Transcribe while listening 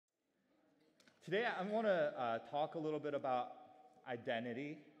Today, I want to talk a little bit about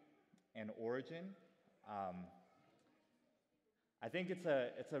identity and origin. Um, I think it's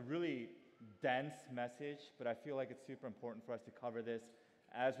a really dense message, but I feel like it's super important for us to cover this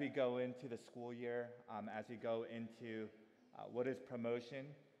as we go into the school year, as we go into what is promotion.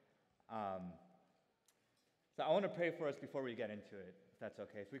 Um, so I want to pray for us before we get into it, if that's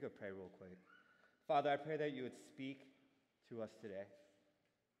okay. If we could pray real quick. Father, I pray that you would speak to us today.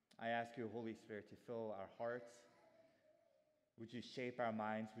 I ask you, Holy Spirit, to fill our hearts. Would you shape our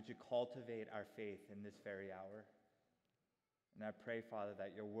minds? Would you cultivate our faith in this very hour? And I pray, Father,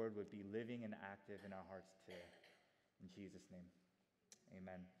 that your word would be living and active in our hearts today. In Jesus' name,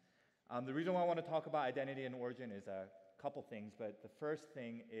 amen. The reason why I want to talk about identity and origin is a couple things, but the first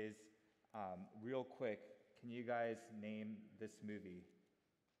thing is, real quick, can you guys name this movie?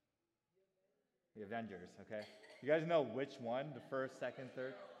 The Avengers, okay? You guys know which one? The first, second,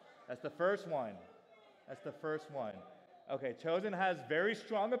 third? That's the first one. That's the first one. Okay, Chosen has very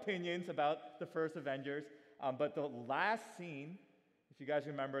strong opinions about the first Avengers, but the last scene, if you guys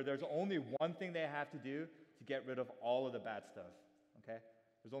remember, there's only one thing they have to do to get rid of all of the bad stuff, okay?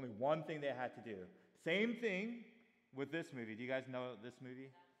 There's only one thing they had to do. Same thing with this movie. Do you guys know this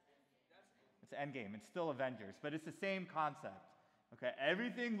movie? It's Endgame. It's still Avengers, but it's the same concept, okay?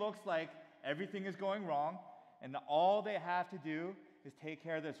 Everything looks like everything is going wrong, and all they have to do is take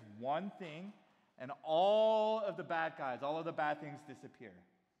care of this one thing, and all of the bad guys, all of the bad things disappear,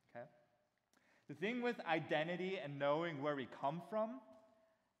 okay? The thing with identity and knowing where we come from,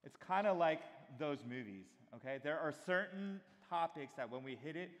 it's kind of like those movies, okay? There are certain topics that when we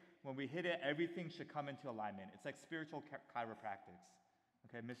hit it, everything should come into alignment. It's like spiritual chiropractics,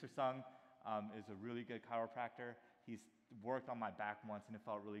 okay? Mr. Sung is a really good chiropractor. He's worked on my back once and it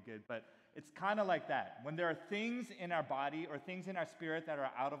felt really good. But it's kind of like that. When there are things in our body or things in our spirit that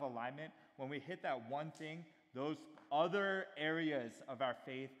are out of alignment, when we hit that one thing, those other areas of our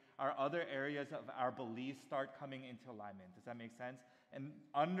faith, our other areas of our beliefs start coming into alignment. Does that make sense? And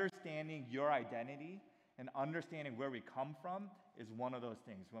understanding your identity and understanding where we come from is one of those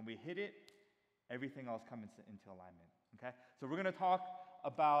things. When we hit it, everything else comes into alignment. Okay? So we're going to talk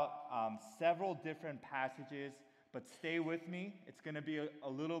about several different passages, but stay with me. It's going to be a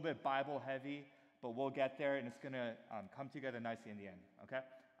little bit Bible heavy, but we'll get there, and it's going to come together nicely in the end, okay?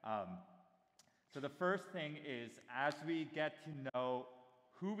 So the first thing is, as we get to know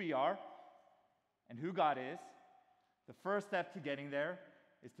who we are and who God is, the first step to getting there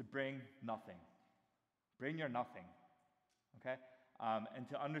is to bring nothing. Bring your nothing, okay? And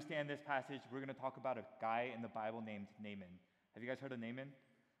to understand this passage, we're going to talk about a guy in the Bible named Naaman. Have you guys heard of Naaman?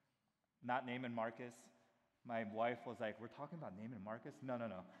 Not Naaman Marcus. My wife was like, we're talking about Naaman and Marcus? No.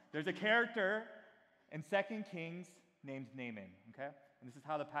 There's a character in 2 Kings named Naaman, okay? And this is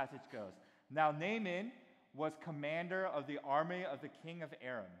how the passage goes. Now, Naaman was commander of the army of the king of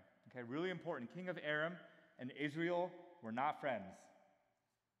Aram. Okay, really important. King of Aram and Israel were not friends.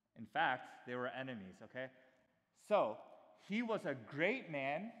 In fact, they were enemies, okay? So, he was a great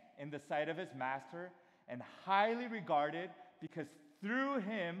man in the sight of his master and highly regarded because through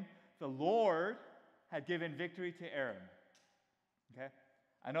him, the Lord had given victory to Aram. Okay?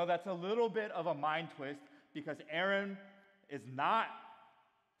 I know that's a little bit of a mind twist because Aram is not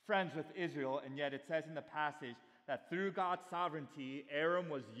friends with Israel, and yet it says in the passage that through God's sovereignty, Aram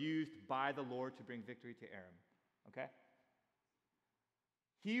was used by the Lord to bring victory to Aram. Okay?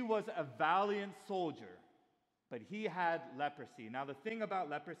 He was a valiant soldier, but he had leprosy. Now, the thing about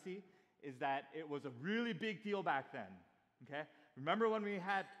leprosy is that it was a really big deal back then. Okay? Remember when we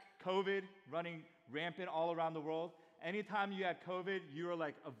had COVID running rampant all around the world? Anytime you had COVID, you were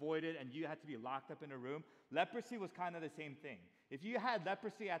like avoided and you had to be locked up in a room. Leprosy was kind of the same thing. If you had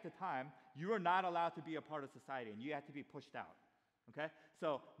leprosy at the time, you were not allowed to be a part of society and you had to be pushed out. Okay?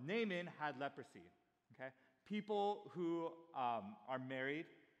 So Naaman had leprosy. Okay? People who are married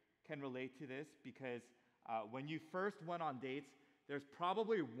can relate to this because when you first went on dates, there's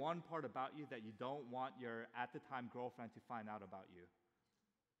probably one part about you that you don't want your, at the time, girlfriend to find out about you.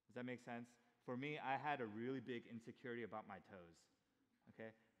 Does that make sense? For me, I had a really big insecurity about my toes,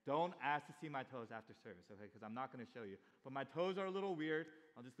 okay? Don't ask to see my toes after service, okay? Because I'm not going to show you. But my toes are a little weird.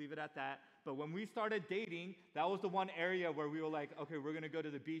 I'll just leave it at that. But when we started dating, that was the one area where we were like, okay, we're going to go to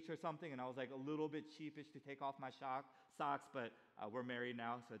the beach or something. And I was like a little bit sheepish to take off my socks, but we're married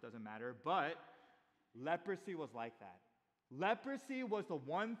now, so it doesn't matter. But leprosy was like that. Leprosy was the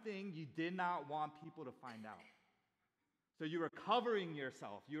one thing you did not want people to find out. So you were covering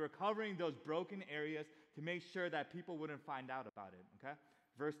yourself. You were covering those broken areas to make sure that people wouldn't find out about it, okay?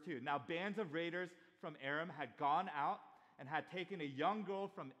 Verse 2, now bands of raiders from Aram had gone out and had taken a young girl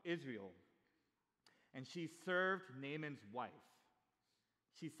from Israel. and she served Naaman's wife.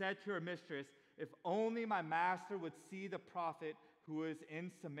 She said to her mistress, "If only my master would see the prophet who is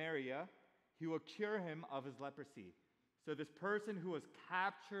in Samaria, he will cure him of his leprosy." So this person who was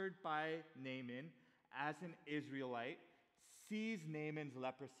captured by Naaman as an Israelite sees Naaman's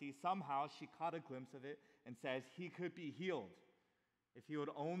leprosy. Somehow she caught a glimpse of it and says he could be healed if he would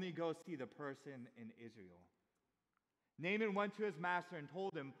only go see the person in Israel. Naaman went to his master and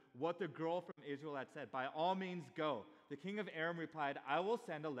told him what the girl from Israel had said. "By all means, go." The king of Aram replied, "I will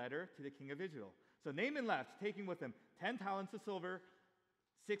send a letter to the king of Israel." So Naaman left, taking with him 10 talents of silver,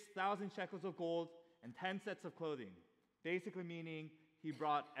 6,000 shekels of gold, and 10 sets of clothing. Basically meaning he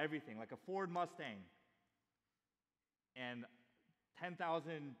brought everything, like a Ford Mustang and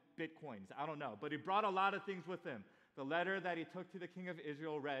 10,000 bitcoins. I don't know, but he brought a lot of things with him. The letter that he took to the king of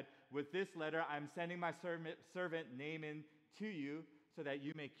Israel read, "With this letter, I'm sending my servant Naaman to you so that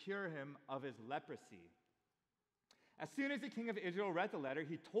you may cure him of his leprosy." As soon as the king of Israel read the letter,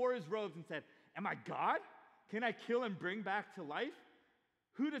 he tore his robes and said, "Am I God? Can I kill and bring back to life?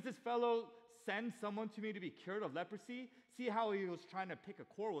 Who does this fellow send someone to me to be cured of leprosy? See how he was trying to pick a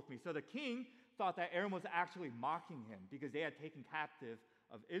quarrel with me." So the king thought that Aram was actually mocking him because they had taken captive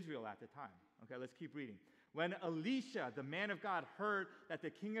of Israel at the time. Okay, let's keep reading. When Elisha, the man of God, heard that the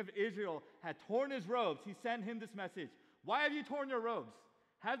king of Israel had torn his robes, he sent him this message: "Why have you torn your robes?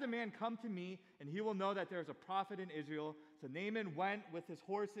 Have the man come to me, and he will know that there is a prophet in Israel." So Naaman went with his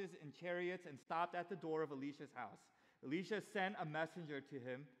horses and chariots and stopped at the door of Elisha's house. Elisha sent a messenger to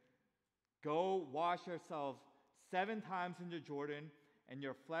him, "Go wash yourselves 7 times in the Jordan, and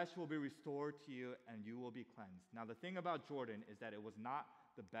your flesh will be restored to you, and you will be cleansed." Now, the thing about Jordan is that it was not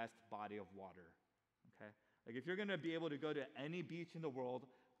the best body of water. Okay? Like, if you're going to be able to go to any beach in the world,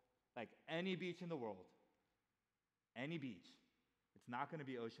 like any beach in the world, any beach, it's not going to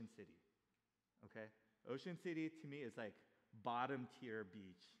be Ocean City. Okay? Ocean City, to me, is like bottom tier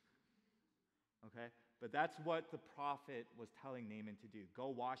beach. Okay? But that's what the prophet was telling Naaman to do. Go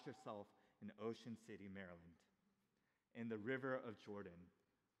wash yourself in Ocean City, Maryland, in the river of Jordan.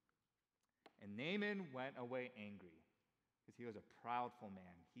 And Naaman went away angry because he was a proudful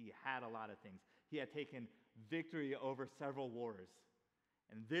man. He had a lot of things. He had taken victory over several wars.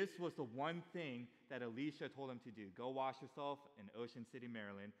 And this was the one thing that Elisha told him to do. Go wash yourself in Ocean City,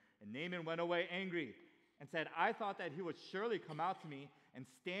 Maryland. And Naaman went away angry and said, "I thought that he would surely come out to me and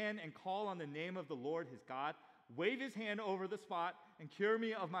stand and call on the name of the Lord his God, wave his hand over the spot, and cure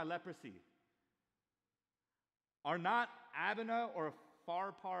me of my leprosy. Are not Abana or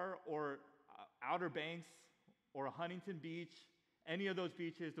Pharpar or Outer Banks or Huntington Beach, any of those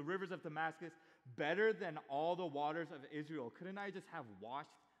beaches, the rivers of Damascus, better than all the waters of Israel? Couldn't I just have washed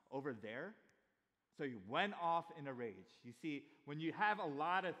over there?" So he went off in a rage. You see, when you have a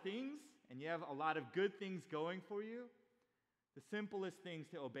lot of things and you have a lot of good things going for you, the simplest things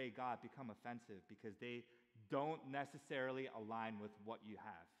to obey God become offensive because they don't necessarily align with what you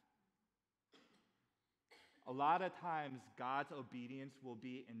have. A lot of times, God's obedience will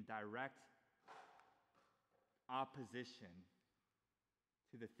be in direct opposition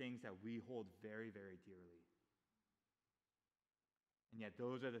to the things that we hold very, very dearly. And yet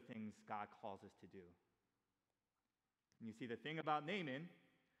those are the things God calls us to do. And you see, the thing about Naaman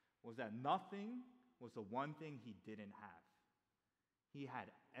was that nothing was the one thing he didn't have. He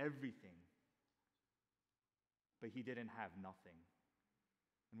had everything, but he didn't have nothing.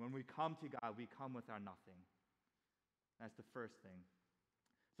 And when we come to God, we come with our nothing. That's the first thing.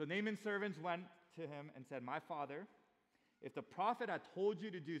 So Naaman's servants went to him and said, "My father, if the prophet had told you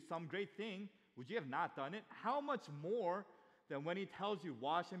to do some great thing, would you have not done it? How much more than when he tells you,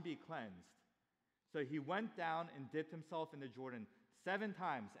 wash and be cleansed?" So he went down and dipped himself in the Jordan 7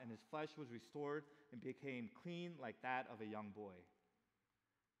 times, and his flesh was restored and became clean like that of a young boy.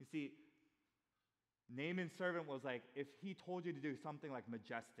 You see, Naaman's servant was like, if he told you to do something like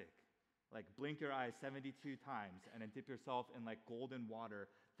majestic, like blink your eyes 72 times and then dip yourself in like golden water,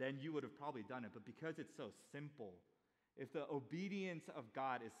 then you would have probably done it. But because it's so simple, if the obedience of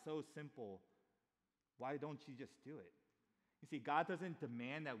God is so simple, why don't you just do it? You see, God doesn't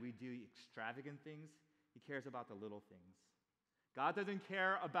demand that we do extravagant things. He cares about the little things. God doesn't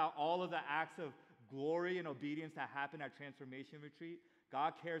care about all of the acts of glory and obedience that happen at Transformation Retreat.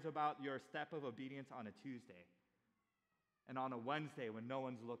 God cares about your step of obedience on a Tuesday, and on a Wednesday when no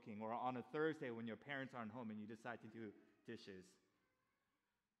one's looking, or on a Thursday when your parents aren't home and you decide to do dishes.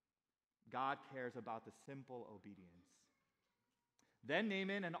 God cares about the simple obedience. Then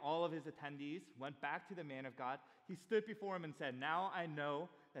Naaman and all of his attendees went back to the man of God. He stood before him and said, "Now I know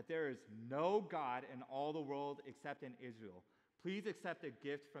that there is no God in all the world except in Israel. Please accept a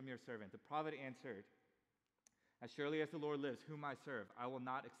gift from your servant." The prophet answered, "As surely as the Lord lives, whom I serve, I will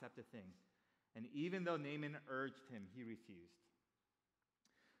not accept a thing." And even though Naaman urged him, he refused.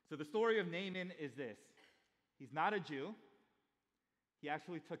 So the story of Naaman is this. He's not a Jew. He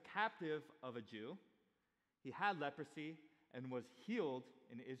actually took captive of a Jew. He had leprosy and was healed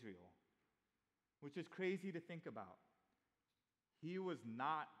in Israel, which is crazy to think about. He was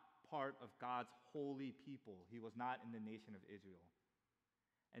not part of God's holy people. He was not in the nation of Israel.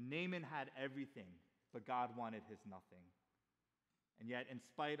 And Naaman had everything, but God wanted his nothing. And yet, in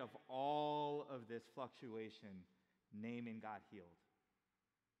spite of all of this fluctuation, Naaman got healed.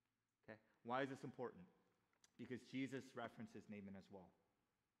 Okay? Why is this important? Because Jesus references Naaman as well.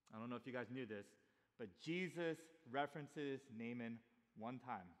 I don't know if you guys knew this, but Jesus references Naaman one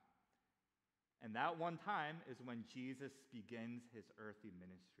time. And that one time is when Jesus begins his earthly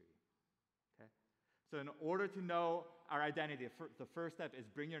ministry. Okay? So in order to know our identity, the first step is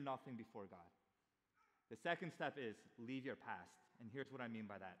bring your nothing before God. The second step is leave your past. And here's what I mean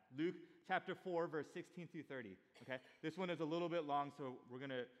by that. Luke chapter 4, verse 16 through 30. Okay? This one is a little bit long, so we're going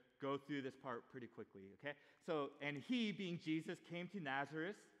to go through this part pretty quickly. Okay? So, and he, being Jesus, came to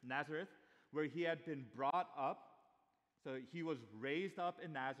Nazareth, where he had been brought up. So he was raised up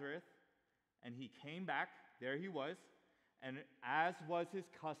in Nazareth, and he came back. There he was. And as was his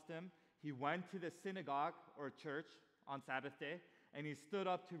custom, he went to the synagogue or church on Sabbath day, and he stood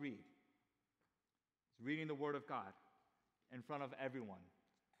up to read. He's reading the word of God in front of everyone.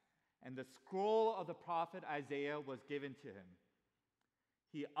 And the scroll of the prophet Isaiah was given to him.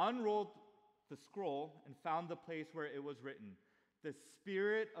 He unrolled the scroll and found the place where it was written, "The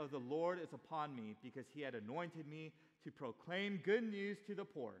Spirit of the Lord is upon me, because he had anointed me to proclaim good news to the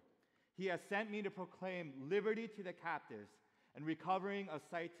poor. He has sent me to proclaim liberty to the captives and recovering of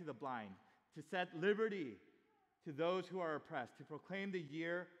sight to the blind, to set liberty to those who are oppressed, to proclaim the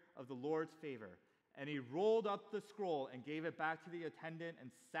year of the Lord's favor." And he rolled up the scroll and gave it back to the attendant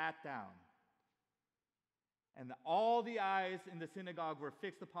and sat down. And all the eyes in the synagogue were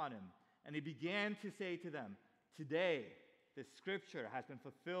fixed upon him. And he began to say to them, "Today, the scripture has been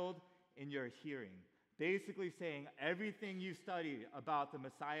fulfilled in your hearing." Basically saying everything you studied about the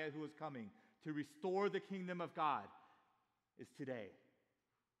Messiah who was coming to restore the kingdom of God is today.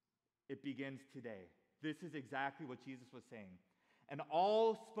 It begins today. This is exactly what Jesus was saying. And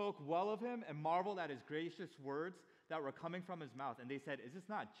all spoke well of him and marveled at his gracious words that were coming from his mouth. And they said, "Is this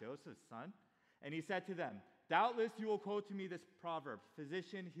not Joseph's son?" And he said to them, "Doubtless you will quote to me this proverb,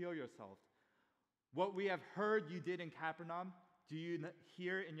 'Physician, heal yourself. What we have heard you did in Capernaum, do you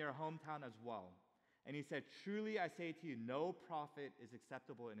hear in your hometown as well?" And he said, "Truly I say to you, no prophet is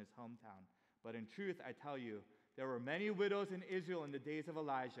acceptable in his hometown. But in truth I tell you, there were many widows in Israel in the days of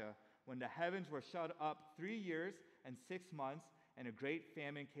Elijah, when the heavens were shut up 3 years and 6 months, and a great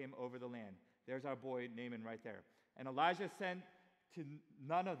famine came over the land." There's our boy Naaman right there. "And Elijah sent to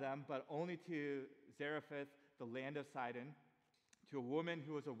none of them, but only to Zarephath, the land of Sidon, to a woman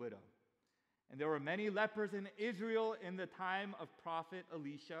who was a widow. And there were many lepers in Israel in the time of prophet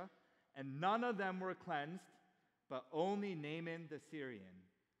Elisha, and none of them were cleansed, but only Naaman the Syrian.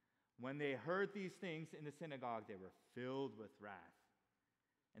 When they heard these things in the synagogue, they were filled with wrath.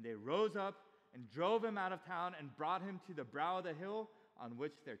 And they rose up and drove him out of town and brought him to the brow of the hill on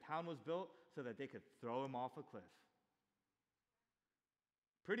which their town was built, so that they could throw him off a cliff."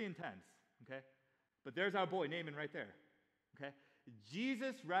 Pretty intense, okay? But there's our boy Naaman right there, okay?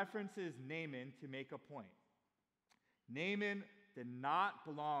 Jesus references Naaman to make a point. Naaman did not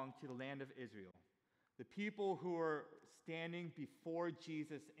belong to the land of Israel. The people who were standing before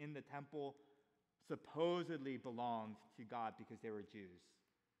Jesus in the temple supposedly belonged to God because they were Jews.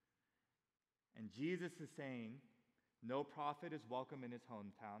 And Jesus is saying, no prophet is welcome in his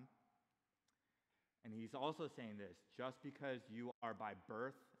hometown. And he's also saying this, just because you are by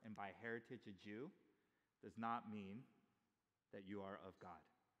birth and by heritage a Jew does not mean that you are of God.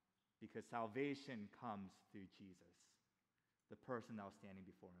 Because salvation comes through Jesus, the person that was standing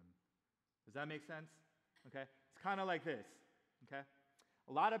before him. Does that make sense? Okay? It's kind of like this, okay?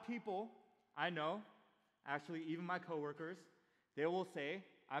 A lot of people I know, actually even my coworkers, they will say,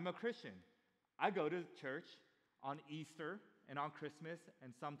 "I'm a Christian. I go to church on Easter and on Christmas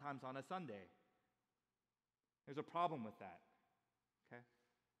and sometimes on a Sunday." There's a problem with that, okay?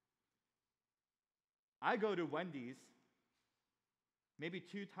 I go to Wendy's maybe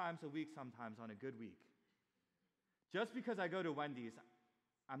 2 times a week sometimes on a good week. Just because I go to Wendy's,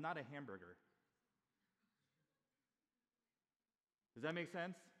 I'm not a hamburger. Does that make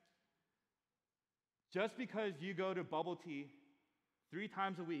sense? Just because you go to bubble tea 3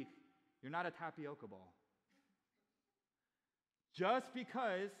 times a week, you're not a tapioca ball. Just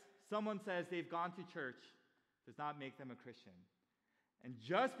because someone says they've gone to church does not make them a Christian. And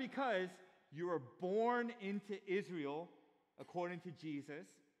just because you were born into Israel, according to Jesus,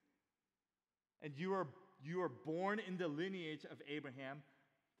 and you are born in the lineage of Abraham,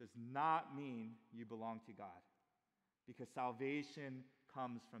 does not mean you belong to God. Because salvation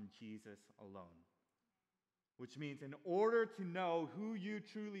comes from Jesus alone. Which means in order to know who you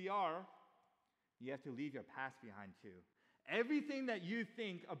truly are, you have to leave your past behind too. Everything that you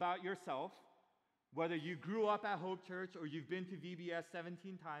think about yourself, whether you grew up at Hope Church or you've been to VBS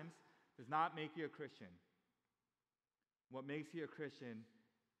 17 times, does not make you a Christian. What makes you a Christian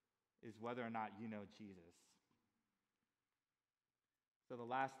is whether or not you know Jesus. So the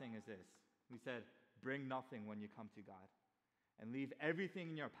last thing is this. We said, bring nothing when you come to God. And leave everything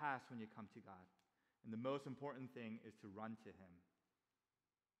in your past when you come to God. And the most important thing is to run to Him.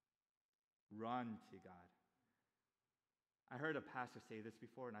 Run to God. I heard a pastor say this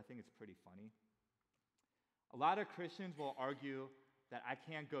before, and I think it's pretty funny. A lot of Christians will argue that I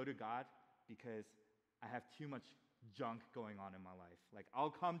can't go to God because I have too much junk going on in my life. Like, I'll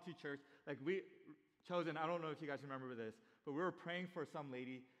come to church. Like, Chosen, I don't know if you guys remember this, but we were praying for some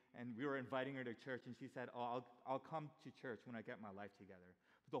lady, and we were inviting her to church, and she said, oh, I'll come to church when I get my life together.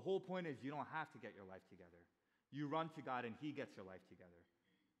 But the whole point is you don't have to get your life together. You run to God, and He gets your life together.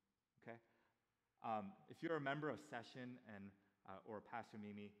 Okay? If you're a member of Session or Pastor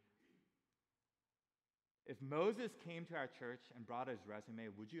Mimi, if Moses came to our church and brought his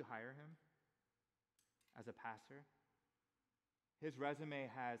resume, would you hire him as a pastor? His resume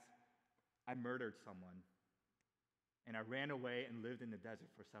has, I murdered someone, and I ran away and lived in the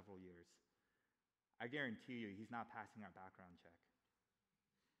desert for several years. I guarantee you he's not passing our background check.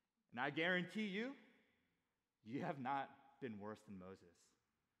 And I guarantee you, you have not been worse than Moses.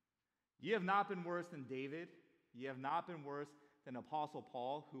 You have not been worse than David. You have not been worse than Apostle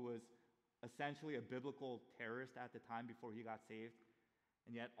Paul, who was essentially a biblical terrorist at the time before he got saved.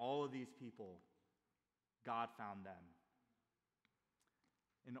 And yet all of these people, God found them.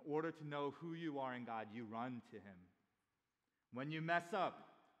 In order to know who you are in God, you run to Him. When you mess up,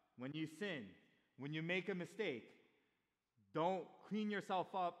 when you sin, when you make a mistake, don't clean yourself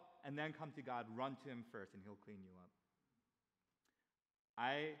up and then come to God. Run to Him first, and He'll clean you up.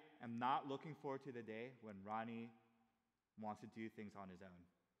 I am not looking forward to the day when Ronnie wants to do things on his own.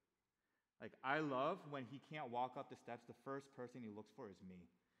 Like, I love when he can't walk up the steps, the first person he looks for is me.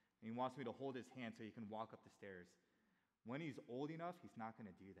 And he wants me to hold his hand so he can walk up the stairs. When he's old enough, he's not going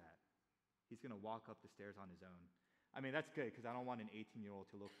to do that. He's going to walk up the stairs on his own. I mean, that's good, because I don't want an 18-year-old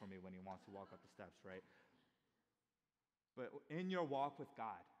to look for me when he wants to walk up the steps, right? But in your walk with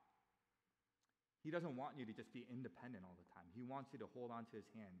God, He doesn't want you to just be independent all the time. He wants you to hold on to His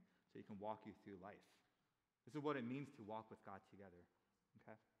hand so He can walk you through life. This is what it means to walk with God together,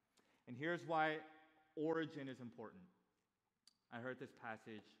 okay? And here's why origin is important. I heard this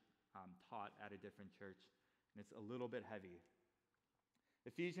passage taught at a different church, and it's a little bit heavy.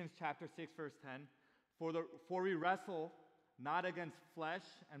 Ephesians chapter 6, verse 10, For we wrestle not against flesh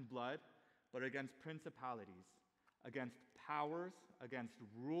and blood, but against principalities, against powers, against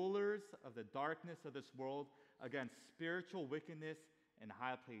rulers of the darkness of this world, against spiritual wickedness in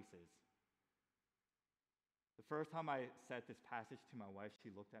high places. The first time I said this passage to my wife, she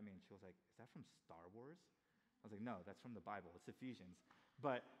looked at me and she was like, is that from Star Wars? I was like, no, that's from the Bible. It's Ephesians.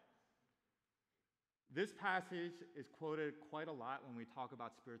 But this passage is quoted quite a lot when we talk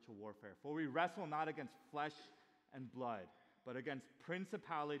about spiritual warfare. For we wrestle not against flesh and blood, but against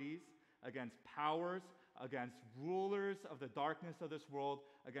principalities, against powers, against rulers of the darkness of this world,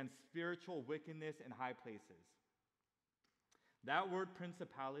 against spiritual wickedness in high places. That word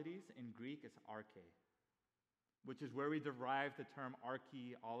principalities in Greek is arche, which is where we derive the term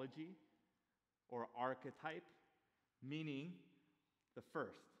archaeology or archetype, meaning the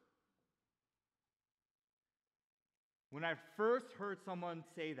first. When I first heard someone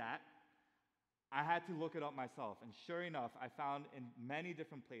say that, I had to look it up myself, and sure enough, I found in many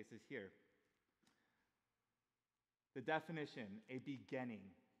different places here. The definition, a beginning.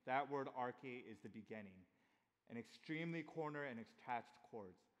 That word arche is the beginning. An extremely corner and attached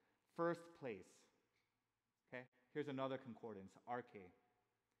chords. First place. Okay? Here's another concordance, arche.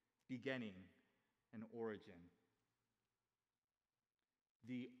 Beginning and origin.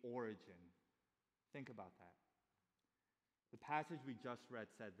 The origin. Think about that. The passage we just read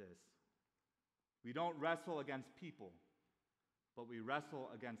said this. We don't wrestle against people, but we wrestle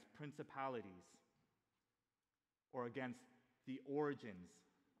against principalities or against the origins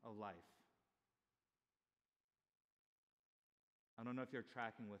of life. I don't know if you're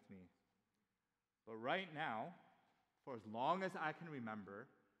tracking with me, but right now, for as long as I can remember,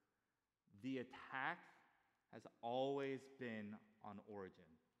 the attack has always been on origin,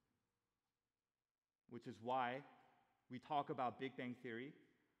 which is why we talk about Big Bang Theory,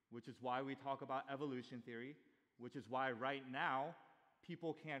 which is why we talk about evolution theory, which is why right now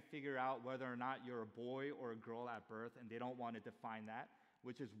people can't figure out whether or not you're a boy or a girl at birth, and they don't want to define that,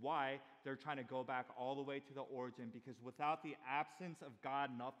 which is why they're trying to go back all the way to the origin, because without the absence of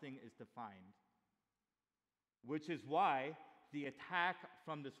God, nothing is defined. Which is why the attack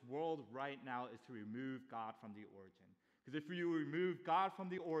from this world right now is to remove God from the origin. Because if you remove God from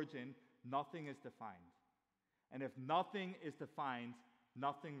the origin, nothing is defined. And if nothing is defined,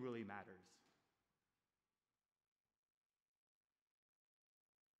 nothing really matters.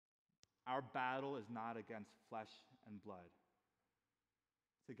 Our battle is not against flesh and blood.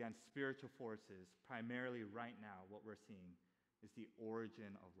 It's against spiritual forces. Primarily right now, what we're seeing is the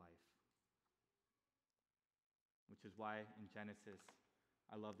origin of life. Which is why in Genesis,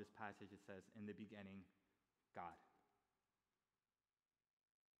 I love this passage. It says, in the beginning, God.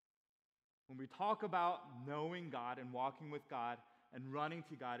 When we talk about knowing God and walking with God and running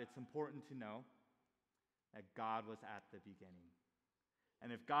to God, it's important to know that God was at the beginning.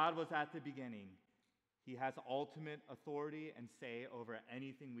 And if God was at the beginning, he has ultimate authority and say over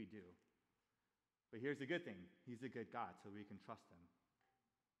anything we do. But here's the good thing. He's a good God, so we can trust him.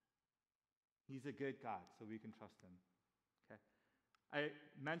 He's a good God, so we can trust him. Okay? I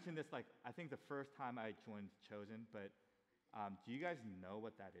mentioned this, I think the first time I joined Chosen, but do you guys know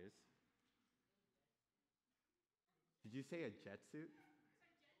what that is? Did you say a jet suit?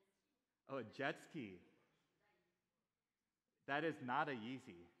 Oh, a jet ski. That is not a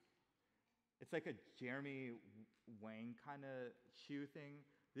Yeezy. It's like a Jeremy Wang kind of shoe thing.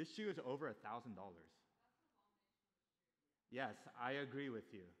 This shoe is over $1,000. Yes, I agree with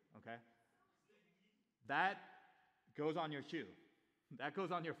you, okay? That goes on your shoe. That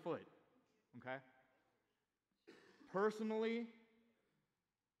goes on your foot, okay? Personally,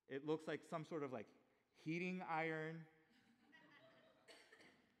 it looks like some sort of heating iron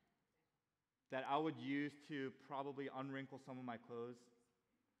that I would use to probably unwrinkle some of my clothes.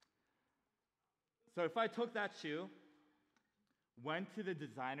 So if I took that shoe, went to the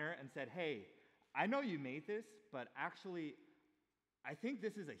designer and said, hey, I know you made this, but actually, I think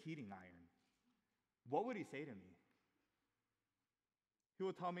this is a heating iron. What would he say to me? He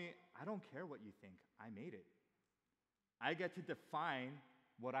would tell me, I don't care what you think. I made it. I get to define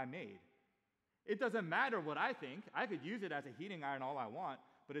what I made. It doesn't matter what I think. I could use it as a heating iron all I want,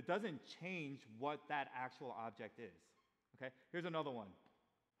 but it doesn't change what that actual object is. Okay? Here's another one.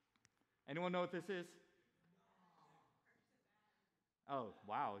 Anyone know what this is? Oh,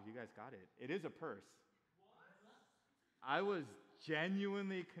 wow, you guys got it. It is a purse. I was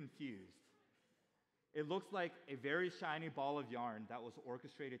genuinely confused. It looks like a very shiny ball of yarn that was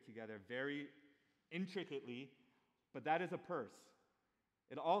orchestrated together very intricately, but that is a purse.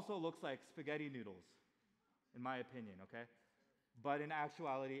 It also looks like spaghetti noodles, in my opinion, okay? But in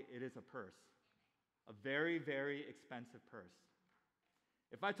actuality, it is a purse. A very, very expensive purse.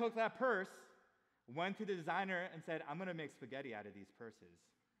 If I took that purse, went to the designer and said, I'm going to make spaghetti out of these purses,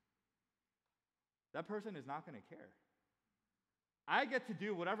 that person is not going to care. I get to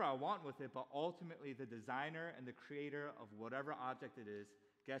do whatever I want with it, but ultimately the designer and the creator of whatever object it is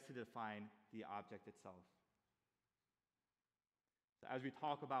gets to define the object itself. So as we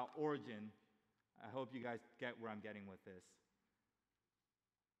talk about origin, I hope you guys get where I'm getting with this.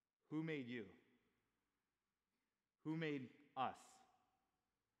 Who made you? Who made us?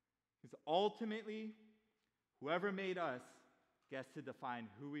 Because ultimately, whoever made us gets to define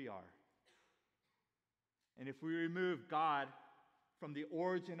who we are. And if we remove God from the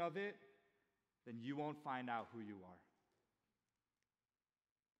origin of it, then you won't find out who you are.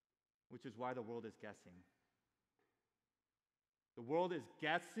 Which is why the world is guessing. The world is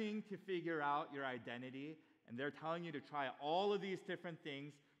guessing to figure out your identity, and they're telling you to try all of these different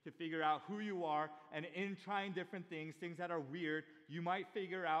things to figure out who you are, and in trying different things that are weird, you might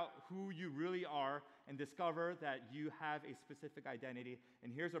figure out who you really are and discover that you have a specific identity.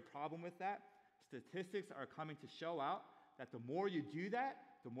 And here's a problem with that. Statistics are coming to show out that the more you do that,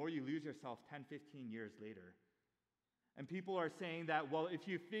 the more you lose yourself 10, 15 years later. And people are saying that, well, if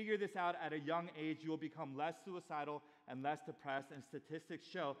you figure this out at a young age, you will become less suicidal and less depressed. And statistics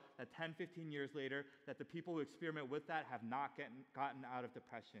show that 10, 15 years later, that the people who experiment with that have not gotten out of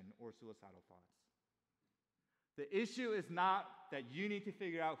depression or suicidal thoughts. The issue is not that you need to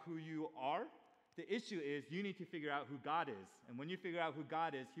figure out who you are. The issue is you need to figure out who God is. And when you figure out who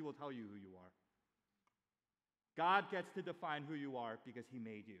God is, he will tell you who you are. God gets to define who you are because he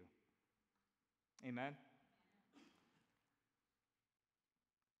made you. Amen?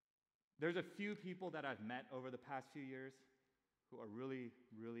 There's a few people that I've met over the past few years who are really,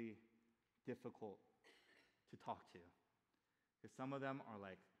 really difficult to talk to. Because some of them are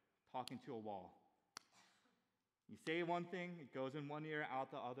like talking to a wall. You say one thing, it goes in one ear, out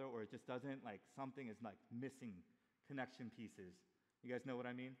the other, or it just doesn't, like something is like missing connection pieces. You guys know what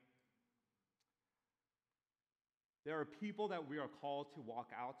I mean? There are people that we are called to walk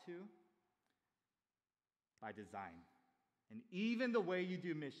out to by design. And even the way you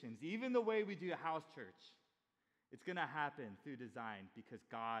do missions, even the way we do house church, it's going to happen through design because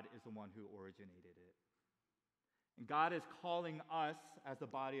God is the one who originated it. And God is calling us as the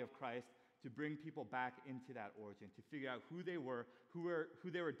body of Christ to bring people back into that origin, to figure out who they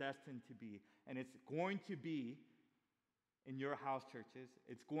were destined to be. And it's going to be in your house churches.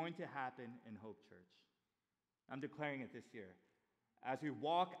 It's going to happen in Hope Church. I'm declaring it this year. As we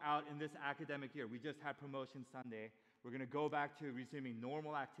walk out in this academic year, we just had Promotion Sunday. We're going to go back to resuming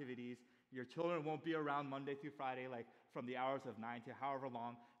normal activities. Your children won't be around Monday through Friday, like from the hours of 9 to however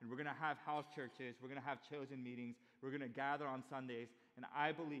long. And we're going to have house churches. We're going to have chosen meetings. We're going to gather on Sundays. And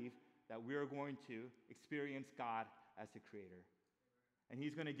I believe that we're going to experience God as the creator. And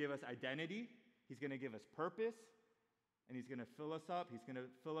he's going to give us identity. He's going to give us purpose. And he's going to fill us up. He's going to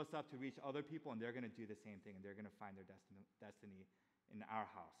fill us up to reach other people. And they're going to do the same thing. And they're going to find their destiny in our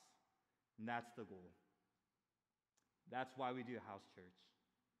house. And that's the goal. That's why we do house church.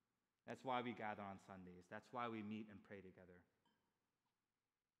 That's why we gather on Sundays. That's why we meet and pray together.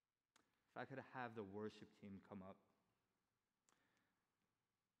 If I could have the worship team come up.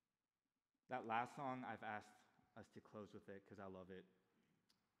 That last song, I've asked us to close with it because I love it.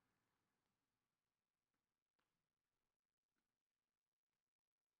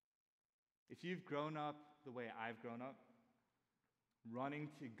 If you've grown up the way I've grown up, running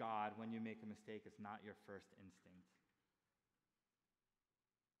to God when you make a mistake is not your first instinct.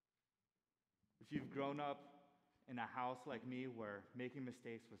 If you've grown up in a house like me where making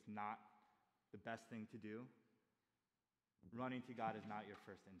mistakes was not the best thing to do, running to God is not your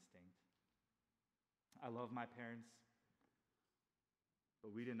first instinct. I love my parents,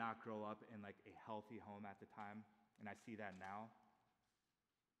 but we did not grow up in like a healthy home at the time, and I see that now.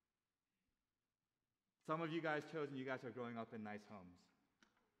 Some of you guys chose, and you guys are growing up in nice homes,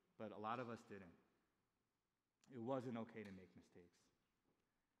 but a lot of us didn't. It wasn't okay to make mistakes.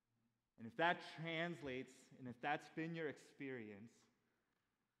 And if that translates, and if that's been your experience,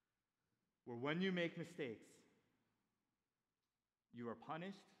 where when you make mistakes, you are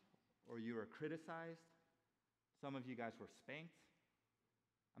punished or you are criticized, some of you guys were spanked.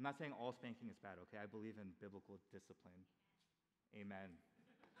 I'm not saying all spanking is bad, okay? I believe in biblical discipline. Amen.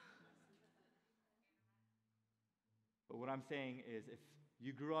 But what I'm saying is if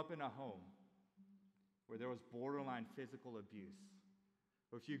you grew up in a home where there was borderline physical abuse,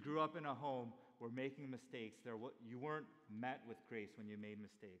 or if you grew up in a home where making mistakes, you weren't met with grace when you made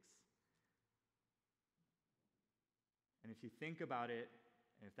mistakes. And if you think about it,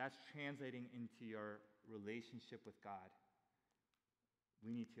 and if that's translating into your relationship with God,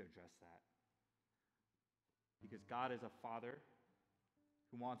 we need to address that. Because God is a father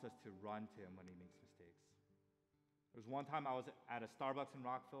who wants us to run to him when he makes mistakes. There was one time I was at a Starbucks in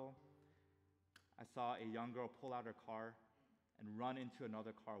Rockville. I saw a young girl pull out her car and run into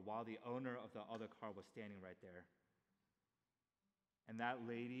another car while the owner of the other car was standing right there. And that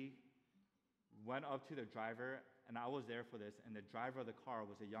lady went up to the driver, and I was there for this, and the driver of the car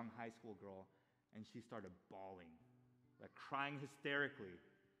was a young high school girl, and she started bawling, like crying hysterically.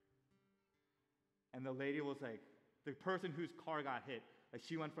 And the lady was like, the person whose car got hit, like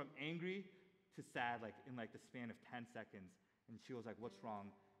she went from angry to sad, like in like the span of 10 seconds. And she was like, "What's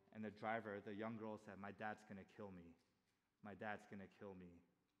wrong?" And the driver, the young girl said, "My dad's gonna kill me. My dad's gonna kill me."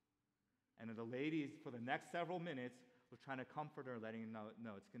 And the lady, for the next several minutes, was trying to comfort her, letting her know,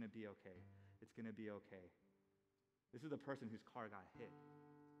 "No, it's gonna be okay. It's gonna be okay." This is the person whose car got hit.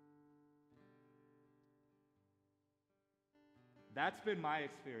 That's been my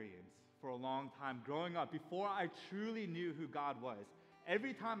experience for a long time growing up, before I truly knew who God was.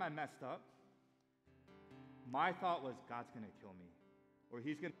 Every time I messed up, my thought was, God's going to kill me, or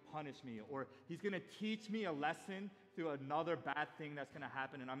he's going to punish me, or he's going to teach me a lesson through another bad thing that's going to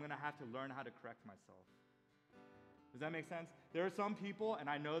happen, and I'm going to have to learn how to correct myself. Does that make sense? There are some people, and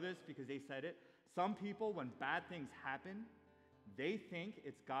I know this because they said it, some people, when bad things happen, they think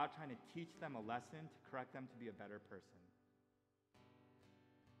it's God trying to teach them a lesson to correct them to be a better person.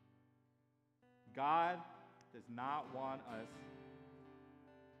 God does not want us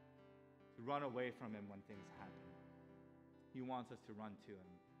to run away from him when things happen. He wants us to run to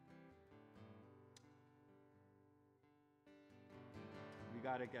him. We we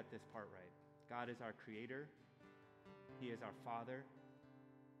got to get this part right. God is our creator. He is our Father.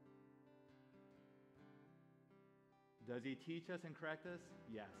 Does he teach us and correct us?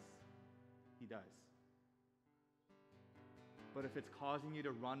 Yes, he does. But if it's causing you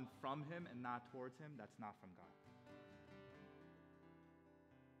to run from him and not towards him, that's not from God.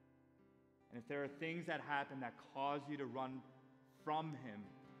 And if there are things that happen that cause you to run from him,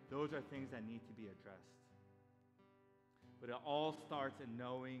 those are things that need to be addressed. But it all starts in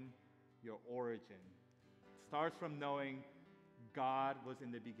knowing your origin. It starts from knowing God was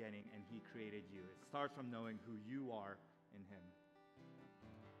in the beginning and he created you. It starts from knowing who you are in him.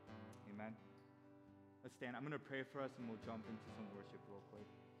 Amen. Let's stand. I'm going to pray for us and we'll jump into some worship real quick.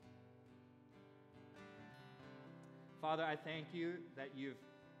 Father, I thank you that you've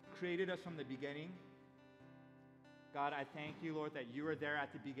created us from the beginning. God, I thank you, Lord, that you were there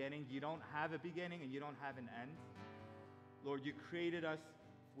at the beginning. You don't have a beginning and you don't have an end. Lord, you created us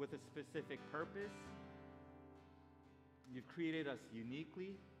with a specific purpose. You've created us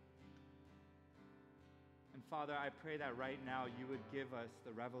uniquely. And Father, I pray that right now you would give us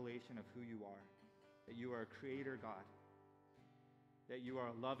the revelation of who you are, that you are a creator God, that you are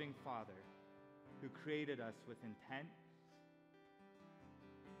a loving Father who created us with intent.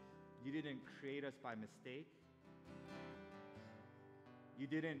 You didn't create us by mistake. You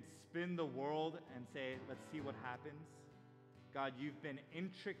didn't spin the world and say, let's see what happens. God, you've been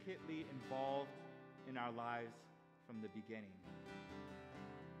intricately involved in our lives from the beginning.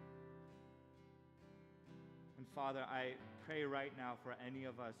 And Father, I pray right now for any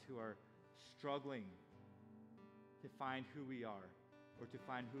of us who are struggling to find who we are or to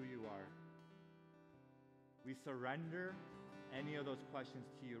find who you are. We surrender any of those questions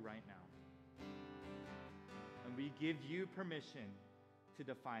to you right now. And we give you permission to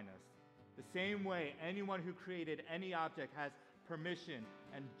define us. The same way anyone who created any object has permission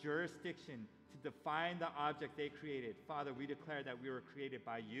and jurisdiction to define the object they created. Father, we declare that we were created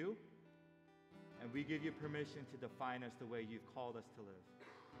by you, and we give you permission to define us the way you've called us to live.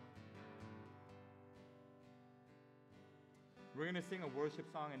 We're going to sing a worship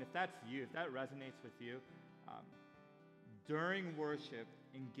song, and if that's you, if that resonates with you, during worship,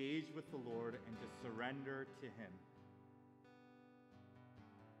 engage with the Lord and just surrender to him.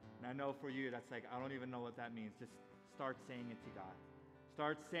 And I know for you, that's like, I don't even know what that means. Just start saying it to God.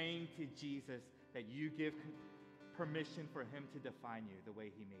 Start saying to Jesus that you give permission for him to define you the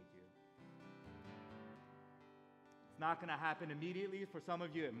way he made you. It's not going to happen immediately. For some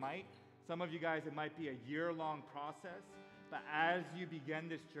of you, it might. Some of you guys, it might be a year-long process. But as you begin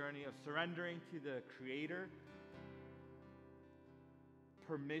this journey of surrendering to the Creator,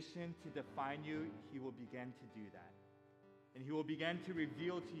 permission to define you, he will begin to do that. And he will begin to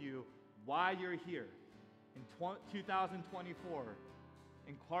reveal to you why you're here in 2024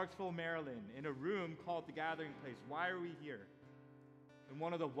 in Clarksville, Maryland, in a room called the Gathering Place. Why are we here? In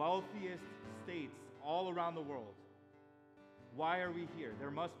one of the wealthiest states all around the world. Why are we here?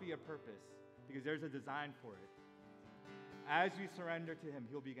 There must be a purpose because there's a design for it. As we surrender to him,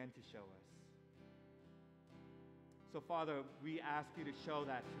 he'll begin to show us. So, Father, we ask you to show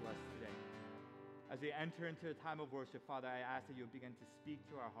that to us today. As we enter into a time of worship, Father, I ask that you'll begin to speak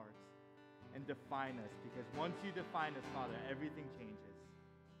to our hearts and define us, because once you define us, Father, everything changes.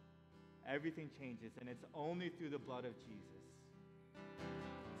 Everything changes, and it's only through the blood of Jesus.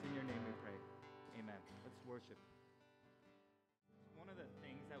 It's in your name we pray. Amen. Let's worship. One of the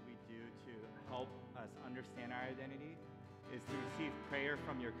things that we do to help us understand our identity is to receive prayer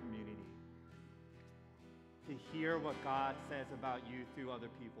from your community. To hear what God says about you through other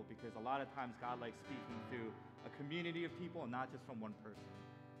people, because a lot of times God likes speaking through a community of people and not just from one person.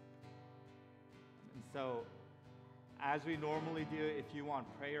 And so, as we normally do, if you want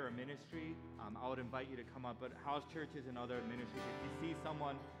prayer or ministry, I would invite you to come up. But house churches and other ministries, if you see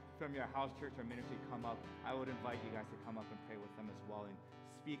someone from your house church or ministry come up, I would invite you guys to come up and pray with them as well and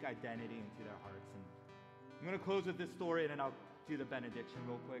speak identity into their hearts. And I'm going to close with this story, and then I'll do the benediction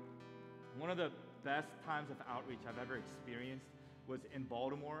real quick. One of the best times of outreach I've ever experienced was in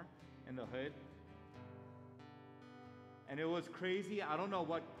Baltimore, in the hood. And it was crazy. I don't know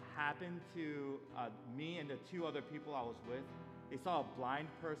what happened to me and the two other people I was with. They saw a blind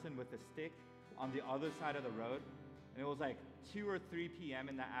person with a stick on the other side of the road. And it was like 2 or 3 p.m.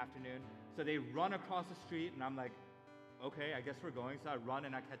 in the afternoon. So they run across the street, and I'm like, okay, I guess we're going. So I run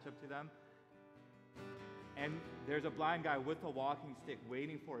and I catch up to them. And there's a blind guy with a walking stick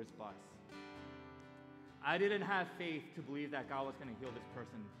waiting for his bus. I didn't have faith to believe that God was going to heal this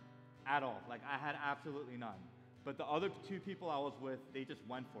person at all. Like, I had absolutely none. But the other 2 people I was with, they just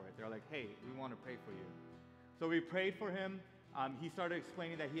went for it. They're like, hey, we want to pray for you. So we prayed for him. He started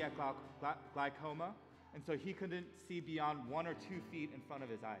explaining that he had glaucoma, and so he couldn't see beyond 1 or 2 feet in front of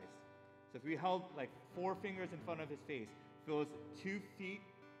his eyes. So if we held like 4 fingers in front of his face, if it was 2 feet,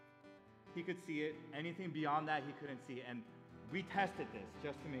 he could see it. Anything beyond that, he couldn't see. And we tested this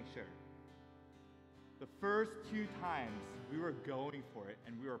just to make sure. The first 2 times, we were going for it,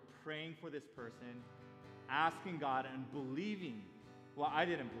 and we were praying for this person, asking God and believing. Well, I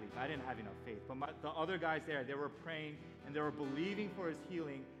didn't believe. I didn't have enough faith. But the other guys there, they were praying, and they were believing for his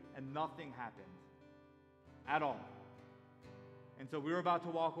healing, and nothing happened at all. And so we were about to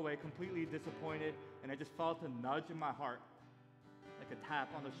walk away completely disappointed, and I just felt a nudge in my heart, like a tap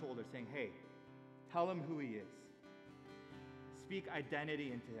on the shoulder saying, hey, tell him who he is. Speak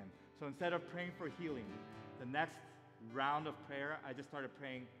identity into him. So instead of praying for healing, the next round of prayer, I just started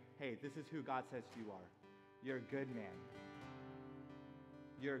praying, hey, this is who God says you are. You're a good man.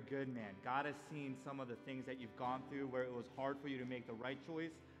 You're a good man. God has seen some of the things that you've gone through where it was hard for you to make the right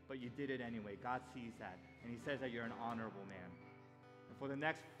choice, but you did it anyway. God sees that, and he says that you're an honorable man. And for the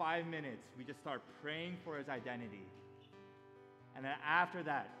next 5 minutes, we just start praying for his identity. And then after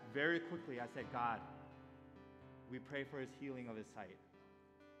that, very quickly, I said, God, we pray for his healing of his sight.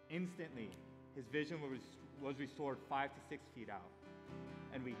 Instantly, his vision was restored 5 to 6 feet out.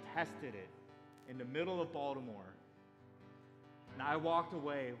 And we tested it in the middle of Baltimore. And I walked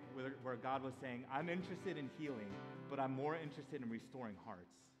away where God was saying, I'm interested in healing, but I'm more interested in restoring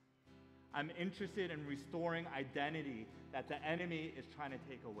hearts. I'm interested in restoring identity that the enemy is trying to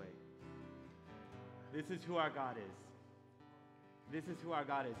take away. This is who our God is. This is who our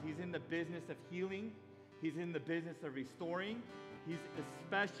God is. He's in the business of healing. He's in the business of restoring. He's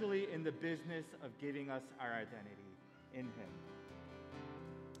especially in the business of giving us our identity in him.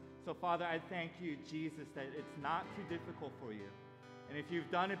 So, Father, I thank you, Jesus, that it's not too difficult for you. And if you've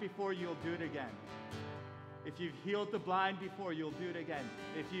done it before, you'll do it again. If you've healed the blind before, you'll do it again.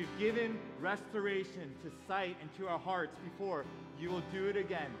 If you've given restoration to sight and to our hearts before, you will do it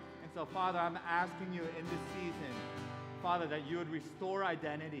again. And so, Father, I'm asking you in this season, Father, that you would restore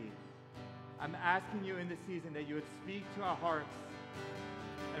identity. I'm asking you in this season that you would speak to our hearts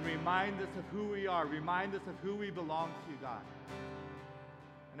and remind us of who we are, remind us of who we belong to, God.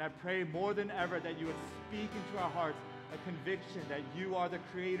 And I pray more than ever that you would speak into our hearts a conviction that you are the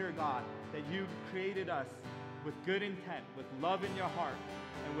creator, God, that you created us with good intent, with love in your heart,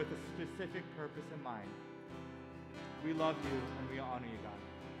 and with a specific purpose in mind. We love you and we honor you, God.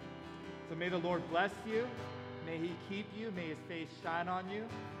 So may the Lord bless you. May he keep you. May his face shine on you.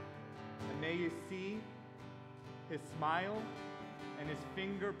 And may you see his smile and his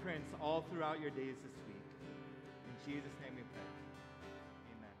fingerprints all throughout your days this week. In Jesus' name.